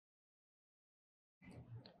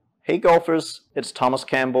Hey golfers, it's Thomas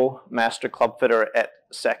Campbell, Master Club Fitter at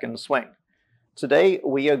Second Swing. Today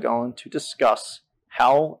we are going to discuss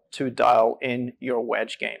how to dial in your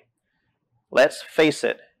wedge game. Let's face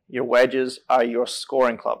it, your wedges are your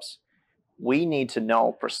scoring clubs. We need to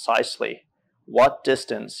know precisely what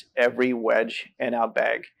distance every wedge in our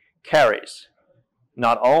bag carries.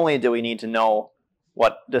 Not only do we need to know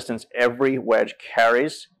what distance every wedge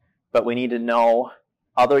carries, but we need to know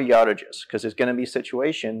other yardages, because there's going to be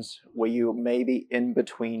situations where you may be in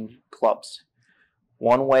between clubs.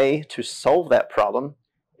 One way to solve that problem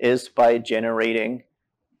is by generating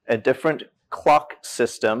a different clock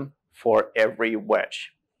system for every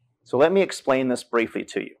wedge. So let me explain this briefly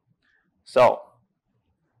to you. So,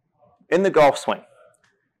 in the golf swing,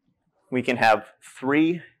 we can have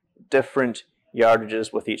 3 different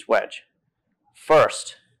yardages with each wedge.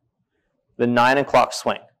 First, the 9 o'clock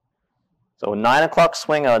swing. So 9 o'clock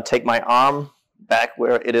swing, I'll take my arm back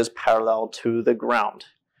where it is parallel to the ground.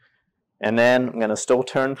 And then I'm going to still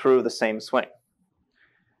turn through the same swing.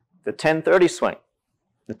 The 10:30 swing.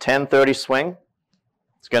 The 10:30 swing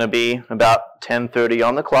is going to be about 10:30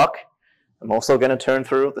 on the clock. I'm also going to turn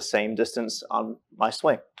through the same distance on my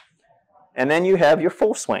swing. And then you have your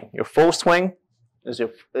full swing. Your full swing is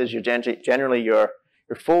generally your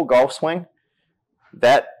full golf swing.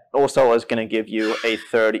 That also is going to give you a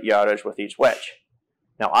 3rd yardage with each wedge.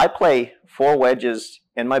 Now I play 4 wedges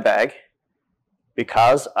in my bag.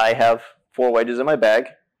 Because I have 4 wedges in my bag,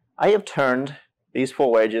 I have turned these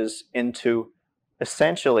 4 wedges into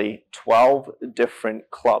essentially 12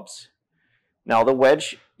 different clubs. Now the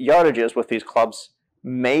wedge yardages with these clubs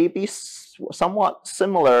may be somewhat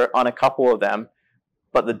similar on a couple of them,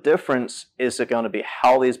 but the difference is going to be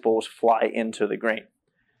how these balls fly into the green.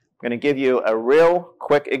 I'm going to give you a real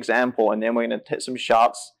quick example, and then we're going to hit some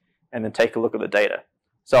shots and then take a look at the data.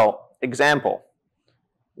 So, example,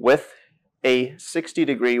 with a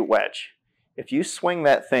 60-degree wedge, if you swing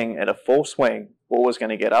that thing at a full swing, ball is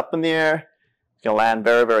going to get up in the air, it's going to land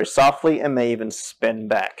very, very softly, and may even spin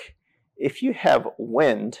back. If you have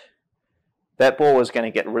wind, that ball is going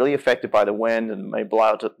to get really affected by the wind and may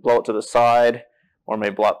blow it to the side, or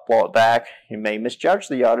may blow it back. You may misjudge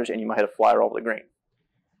the yardage, and you might hit a flyer over the green.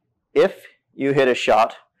 If you hit a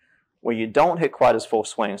shot where you don't hit quite as full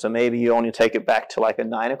swing, so maybe you only take it back to like a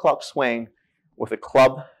 9 o'clock swing with a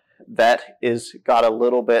club that is got a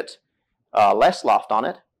little bit less loft on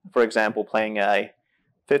it, for example, playing a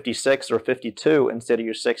 56 or 52 instead of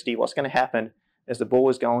your 60, what's going to happen is the ball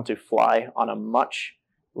is going to fly on a much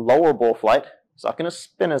lower ball flight. It's not going to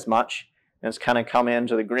spin as much, and it's kind of come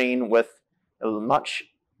into the green with a much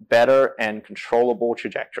better and controllable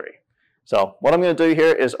trajectory. So what I'm going to do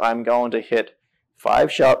here is I'm going to hit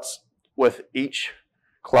 5 shots with each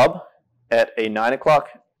club at a 9 o'clock,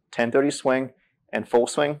 10:30 swing, and full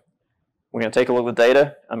swing. We're going to take a look at the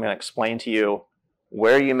data. I'm going to explain to you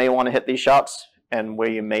where you may want to hit these shots and where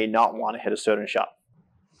you may not want to hit a certain shot.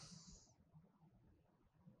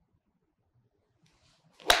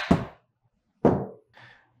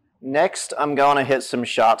 Next, I'm going to hit some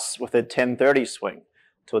shots with a 10:30 swing.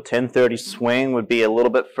 So a 10:30 swing would be a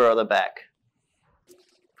little bit further back.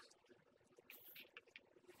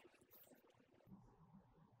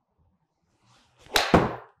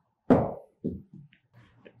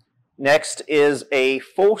 Next is a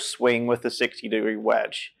full swing with a 60-degree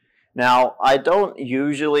wedge. Now, I don't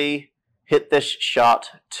usually hit this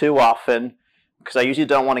shot too often because I usually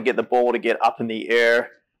don't want to get the ball to get up in the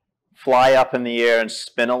air, fly up in the air and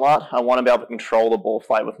spin a lot. I want to be able to control the ball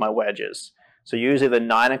flight with my wedges. So usually the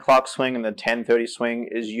 9 o'clock swing and the 10:30 swing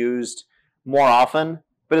is used more often,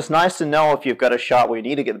 but it's nice to know if you've got a shot where you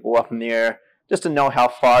need to get the ball up in the air, just to know how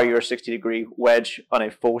far your 60-degree wedge on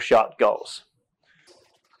a full shot goes.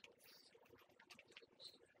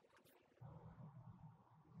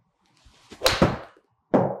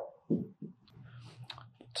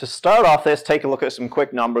 To start off, let's take a look at some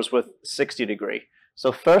quick numbers with 60-degree.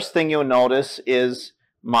 So first thing you'll notice is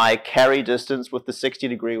my carry distance with the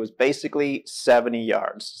 60-degree was basically 70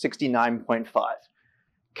 yards, 69.5.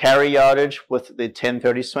 Carry yardage with the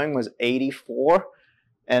 10:30 swing was 84,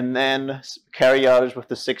 and then carry yardage with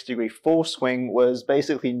the 60-degree full swing was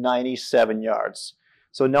basically 97 yards.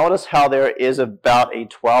 So notice how there is about a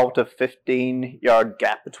 12 to 15 yard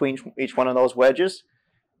gap between each one of those wedges.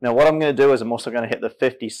 Now what I'm going to do is I'm also going to hit the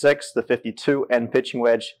 56, the 52, and pitching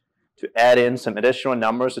wedge to add in some additional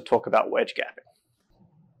numbers to talk about wedge gapping.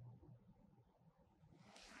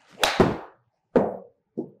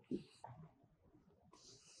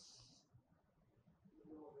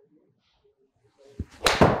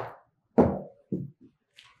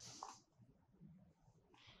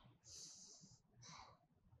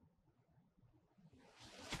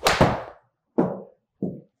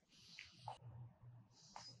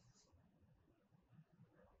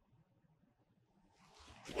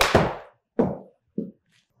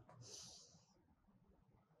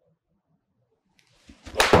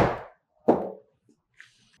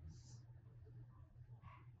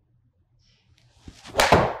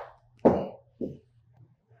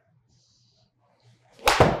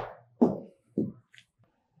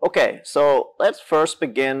 Okay, so let's first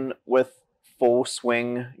begin with full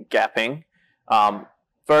swing gapping.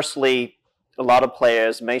 Firstly, a lot of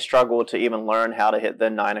players may struggle to even learn how to hit the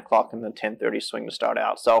 9 o'clock and the 10:30 swing to start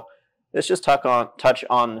out. So let's just touch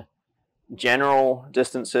on general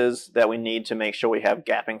distances that we need to make sure we have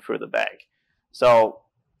gapping through the bag. So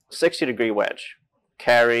 60-degree wedge,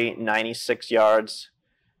 carry 96 yards,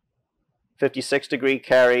 56-degree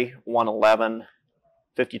carry 111,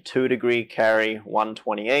 52-degree carry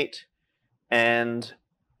 128, and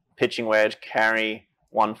pitching wedge carry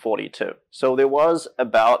 142. So there was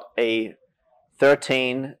about a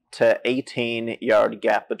 13 to 18 yard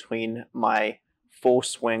gap between my full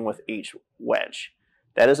swing with each wedge.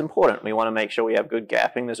 That is important. We want to make sure we have good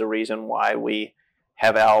gapping. There's a reason why we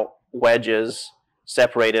have our wedges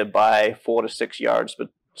separated by 4 to 6 yards, but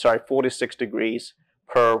 4 to 6 degrees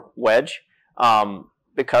per wedge,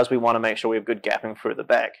 because we want to make sure we have good gapping through the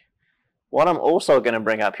bag. What I'm also going to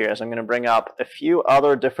bring up here is I'm going to bring up a few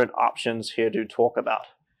other different options here to talk about.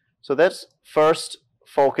 So let's first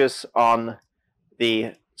focus on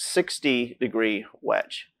the 60-degree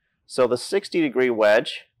wedge. So the 60-degree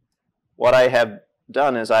wedge, what I have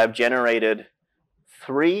done is I've generated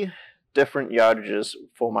 3 different yardages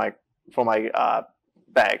for my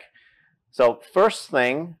bag. So first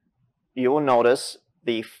thing, you will notice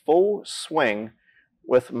the full swing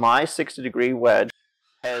with my 60-degree wedge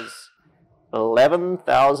has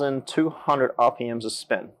 11,200 RPMs of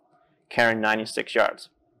spin, carrying 96 yards.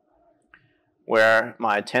 Where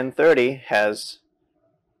my 1030 has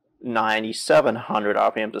 9,700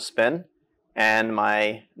 RPMs of spin, and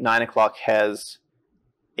my 9 o'clock has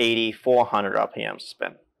 8,400 RPMs of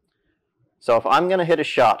spin. So if I'm going to hit a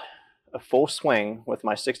shot, a full swing with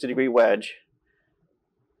my 60-degree wedge,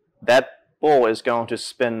 that ball is going to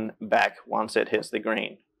spin back once it hits the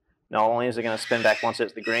green. Not only is it going to spin back once it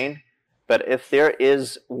hits the green, but if there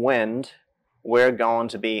is wind, we're going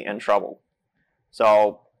to be in trouble.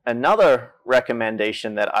 So another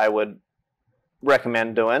recommendation that I would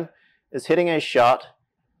recommend doing is hitting a shot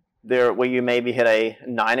there where you maybe hit a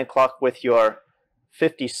 9 o'clock with your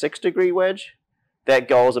 56-degree wedge that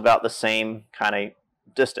goes about the same kind of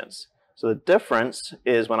distance. So the difference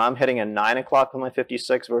is when I'm hitting a 9 o'clock with my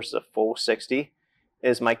 56 versus a full 60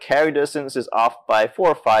 is my carry distance is off by 4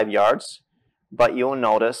 or 5 yards, but you'll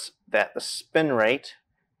notice that the spin rate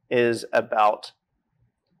is about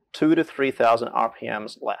 2,000 to 3,000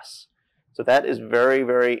 RPMs less. So that is very,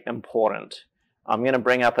 very important. I'm going to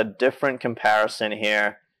bring up a different comparison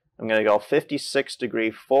here. I'm going to go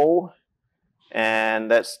 56-degree full, and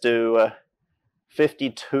let's do a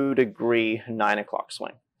 52-degree 9 o'clock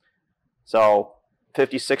swing. So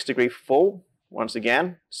 56-degree full, once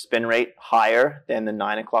again, spin rate higher than the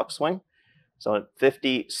 9 o'clock swing. So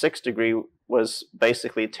 56-degree was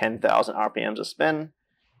basically 10,000 RPMs of spin.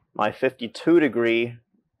 My 52-degree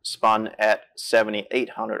spun at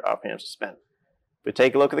 7,800 RPMs of spin. If we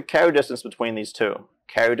take a look at the carry distance between these two,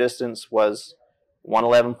 carry distance was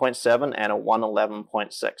 111.7 and a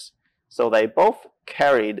 111.6. So they both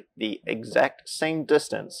carried the exact same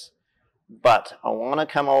distance, but I want to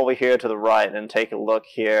come over here to the right and take a look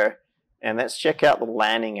here, and let's check out the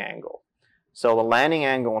landing angle. So the landing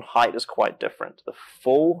angle and height is quite different. The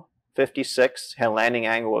full 56 had a landing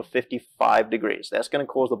angle of 55 degrees. That's going to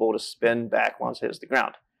cause the ball to spin back once it hits the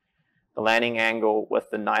ground. The landing angle with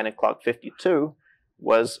the 9 o'clock 52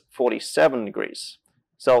 was 47 degrees.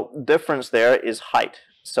 So the difference there is height.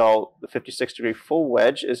 So the 56-degree full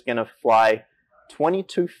wedge is going to fly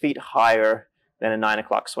 22 feet higher than a 9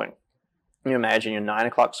 o'clock swing. You imagine your 9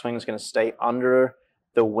 o'clock swing is going to stay under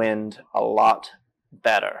the wind a lot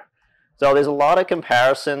better. So there's a lot of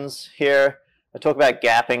comparisons here. I talk about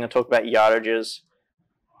gapping, I talk about yardages.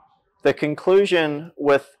 The conclusion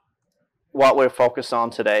with what we're focused on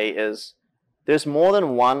today is there's more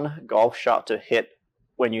than one golf shot to hit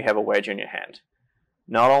when you have a wedge in your hand.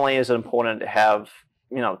 Not only is it important to have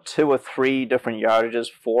 2 or 3 different yardages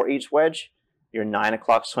for each wedge, your 9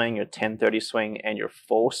 o'clock swing, your 10:30 swing, and your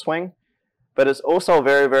full swing, but it's also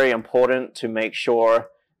very, very important to make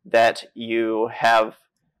sure that you have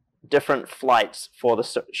different flights for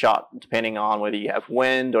the shot, depending on whether you have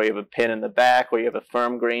wind or you have a pin in the back or you have a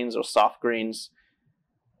firm greens or soft greens.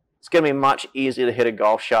 It's going to be much easier to hit a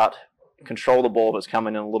golf shot, control the ball if it's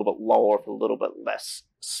coming in a little bit lower with a little bit less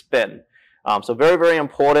spin. So very, very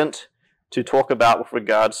important to talk about with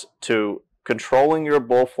regards to controlling your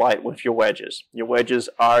ball flight with your wedges. Your wedges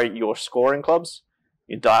are your scoring clubs.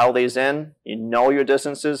 You dial these in, you know your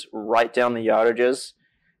distances, write down the yardages,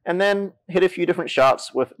 and then hit a few different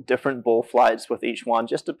shots with different ball flights with each one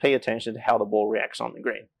just to pay attention to how the ball reacts on the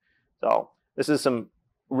green. So this is some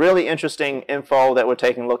really interesting info that we're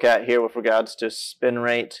taking a look at here with regards to spin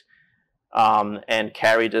rate and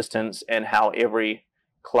carry distance, and how every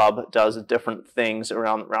club does different things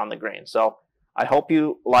around the green. So I hope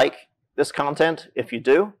you like this content. If you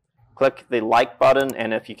do, click the like button,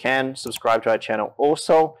 and if you can, subscribe to our channel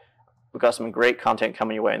also. We've got some great content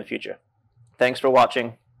coming your way in the future. Thanks for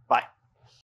watching.